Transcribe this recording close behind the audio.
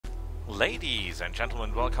Ladies and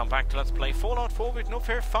gentlemen, welcome back to Let's Play Fallout 4 with No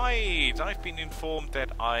Fair Fight. I've been informed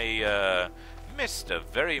that I missed a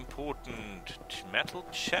very important metal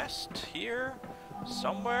chest here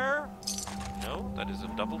somewhere. No, that is a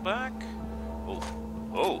double back.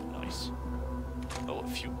 Oh, nice. Oh,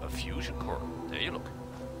 a fusion core. There you look.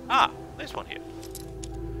 Ah, there's one here.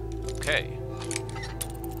 Okay.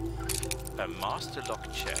 A master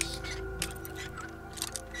lock chest.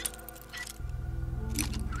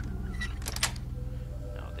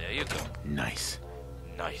 There you go. Nice.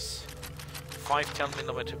 Nice. 5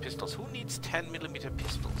 10mm pistols. Who needs 10mm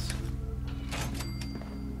pistols?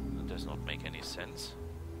 That does not make any sense.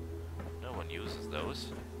 No one uses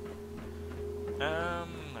those.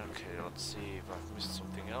 Okay, let's see if I've missed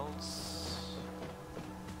something else.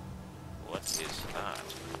 What is that?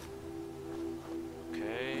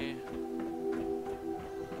 Okay.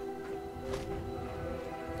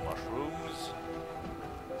 Mushrooms.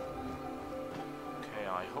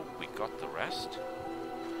 I hope we got the rest.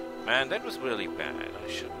 Man, that was really bad. I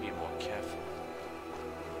should be more careful.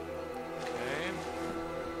 Okay.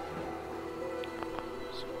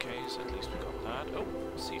 Suitcase, at least we got that. Oh,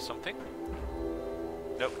 see something?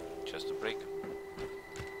 Nope, just a brick.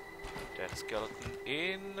 Dead skeleton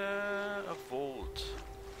in a vault.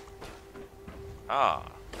 Ah,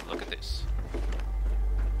 look at this.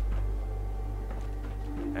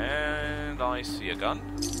 And I see a gun.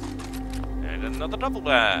 And another double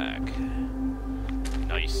bag.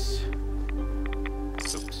 Nice.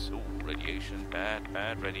 Oops. Ooh, radiation bad,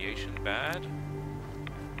 radiation bad.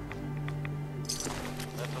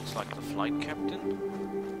 That looks like the flight captain.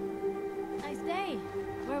 Nice day.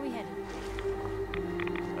 Where are we headed?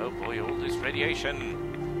 Oh boy, all this radiation.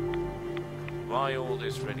 Why all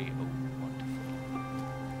this radiation?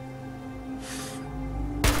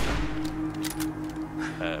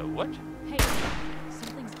 Oh, wonderful. What? Hey,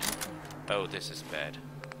 something's out there. Oh, this is bad.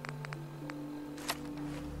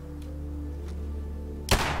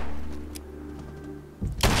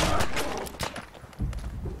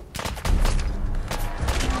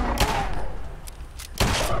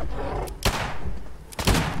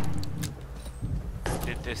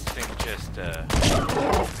 Did this thing just,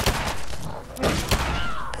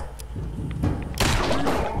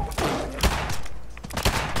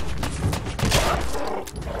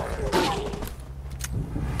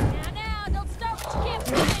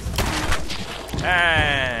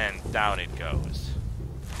 And down it goes.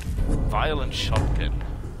 Violent shotgun.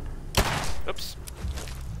 Oops.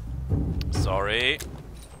 Sorry.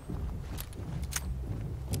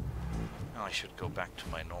 I should go back to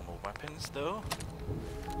my normal weapons though.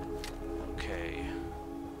 Okay.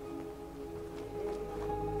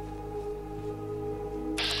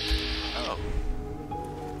 Oh.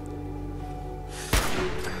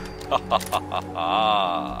 Ha ha ha ha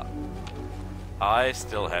ha. I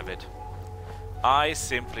still have it. I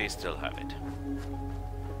simply still have it.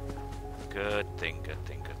 Good thing, good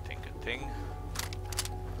thing, good thing, good thing.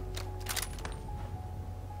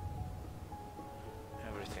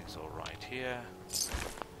 Everything's alright here.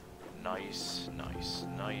 Nice, nice,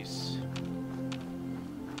 nice.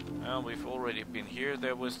 Well, we've already been here.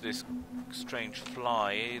 There was this strange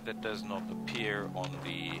fly that does not appear on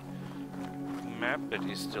the map, but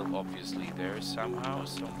is still obviously there somehow,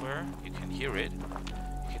 somewhere. You can hear it.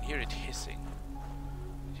 You can hear it hissing.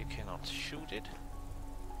 You cannot shoot it.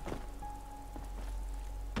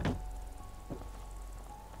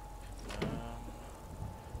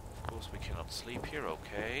 Of course we cannot sleep here,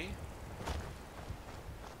 okay.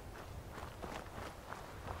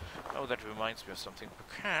 Oh, that reminds me of something.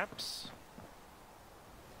 Perhaps...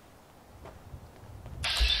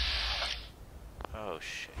 Oh,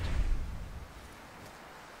 shit.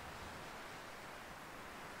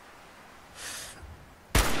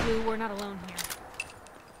 Blue, we're not alone here.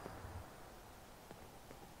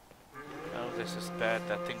 Oh, this is bad.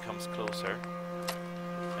 That thing comes closer.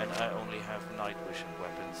 And I only have night vision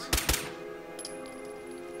weapons.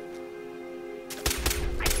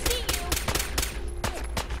 I see you!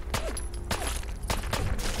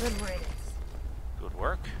 Good riddance. Good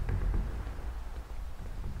work.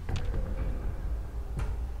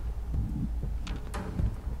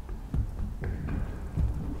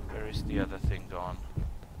 Where is the other thing gone?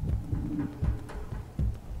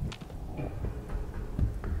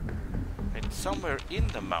 It's somewhere in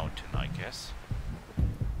the mountain, I guess.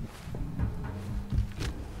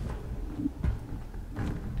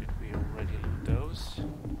 Did we already loot those?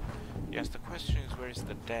 Yes, the question is, where is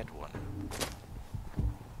the dead one?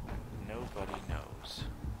 Nobody knows.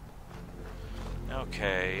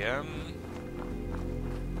 Okay,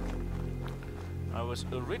 I was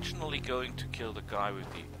originally going to kill the guy with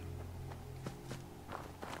the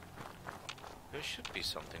There should be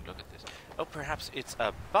something. Look at this. Oh, perhaps it's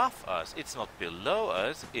above us. It's not below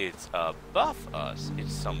us. It's above us.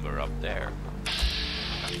 It's somewhere up there.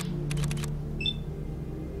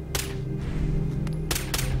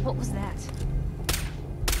 What was that?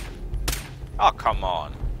 Oh, come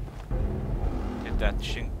on. Did that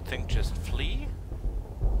thing just flee?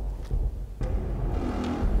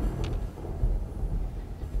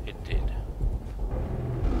 It did.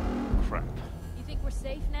 Crap. You think we're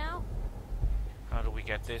safe now? How do we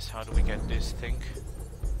get this? How do we get this thing?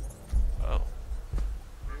 Oh.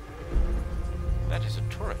 That is a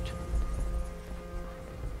turret.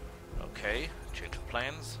 Okay, change of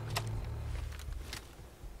plans.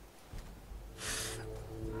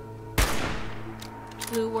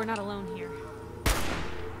 Blue, we're not alone here.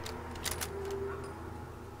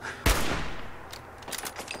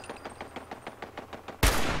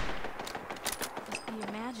 Must be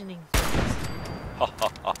imagining things. Ha ha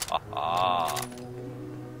ha ha ha.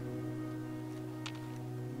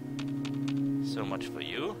 So much for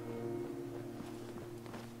you.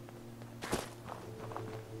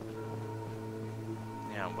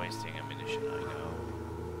 Yeah, I'm wasting ammunition, I know.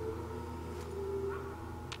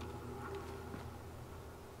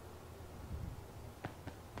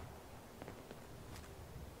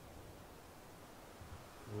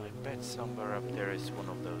 I bet somewhere up there is one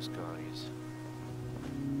of those guys.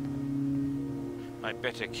 I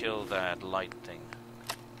better kill that light thing.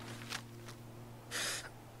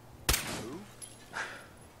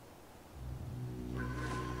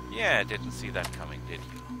 Yeah, didn't see that coming, did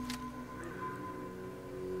you?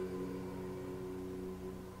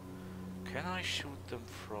 Can I shoot them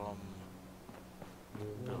from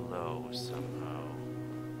below somehow?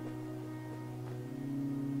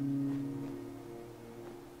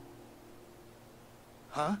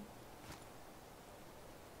 Huh?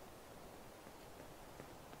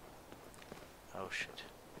 Oh shit.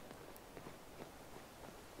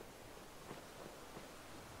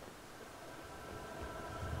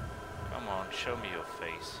 Come on, show me your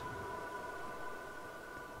face.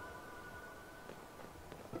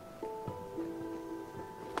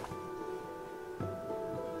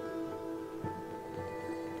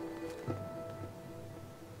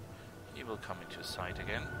 He will come into sight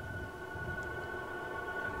again.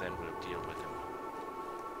 And then we'll deal with him.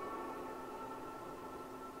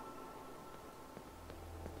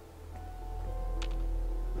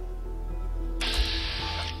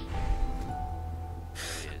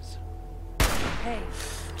 Hey,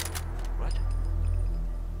 What?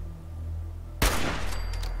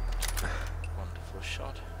 Wonderful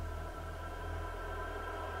shot.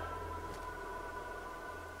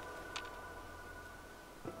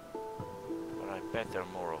 But I bet there are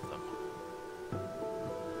more of them.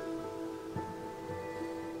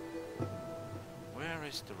 Where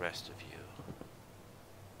is the rest of you?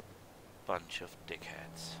 Bunch of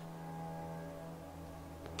dickheads.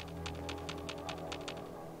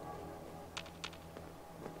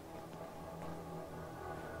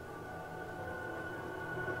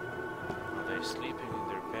 Sleeping in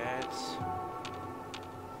their beds.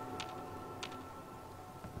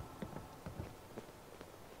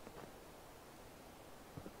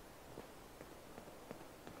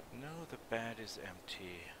 No, the bed is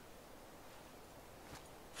empty.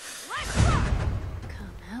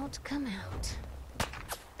 come out, come out.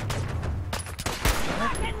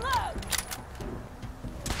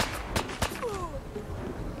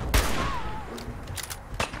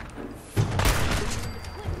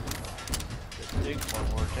 One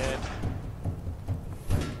more dead.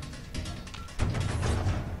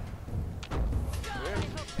 Where?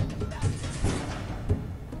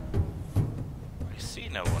 I see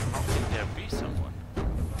no one. How can there be someone?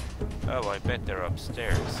 Oh, I bet they're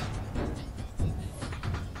upstairs.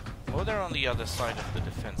 Oh, they're on the other side of the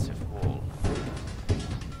defensive wall.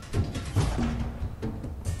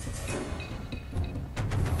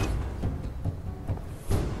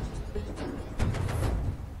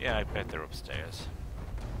 Yeah, I bet they're upstairs.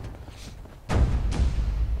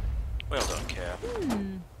 Well, don't care.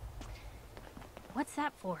 What's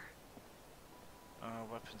that for?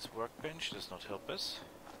 Weapons workbench does not help us.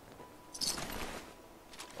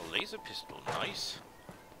 A laser pistol, nice.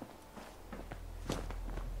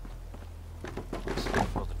 Let's look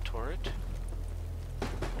for the turret.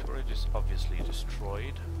 The turret is obviously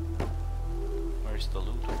destroyed. Where's the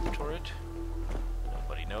loot of the turret?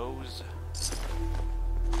 Nobody knows.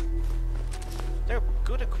 They're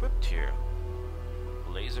good equipped here.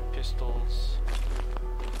 Laser pistols.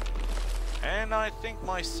 And I think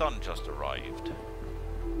my son just arrived.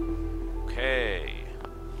 Okay.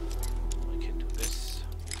 I can do this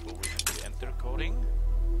before we have to enter coding.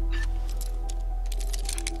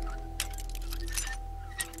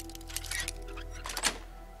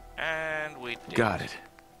 update. Got it.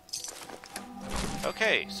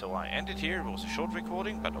 Okay, so I ended here. It was a short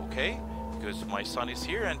recording, but okay, because my son is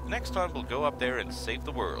here, and next time we'll go up there and save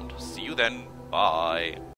the world. See you then. Bye.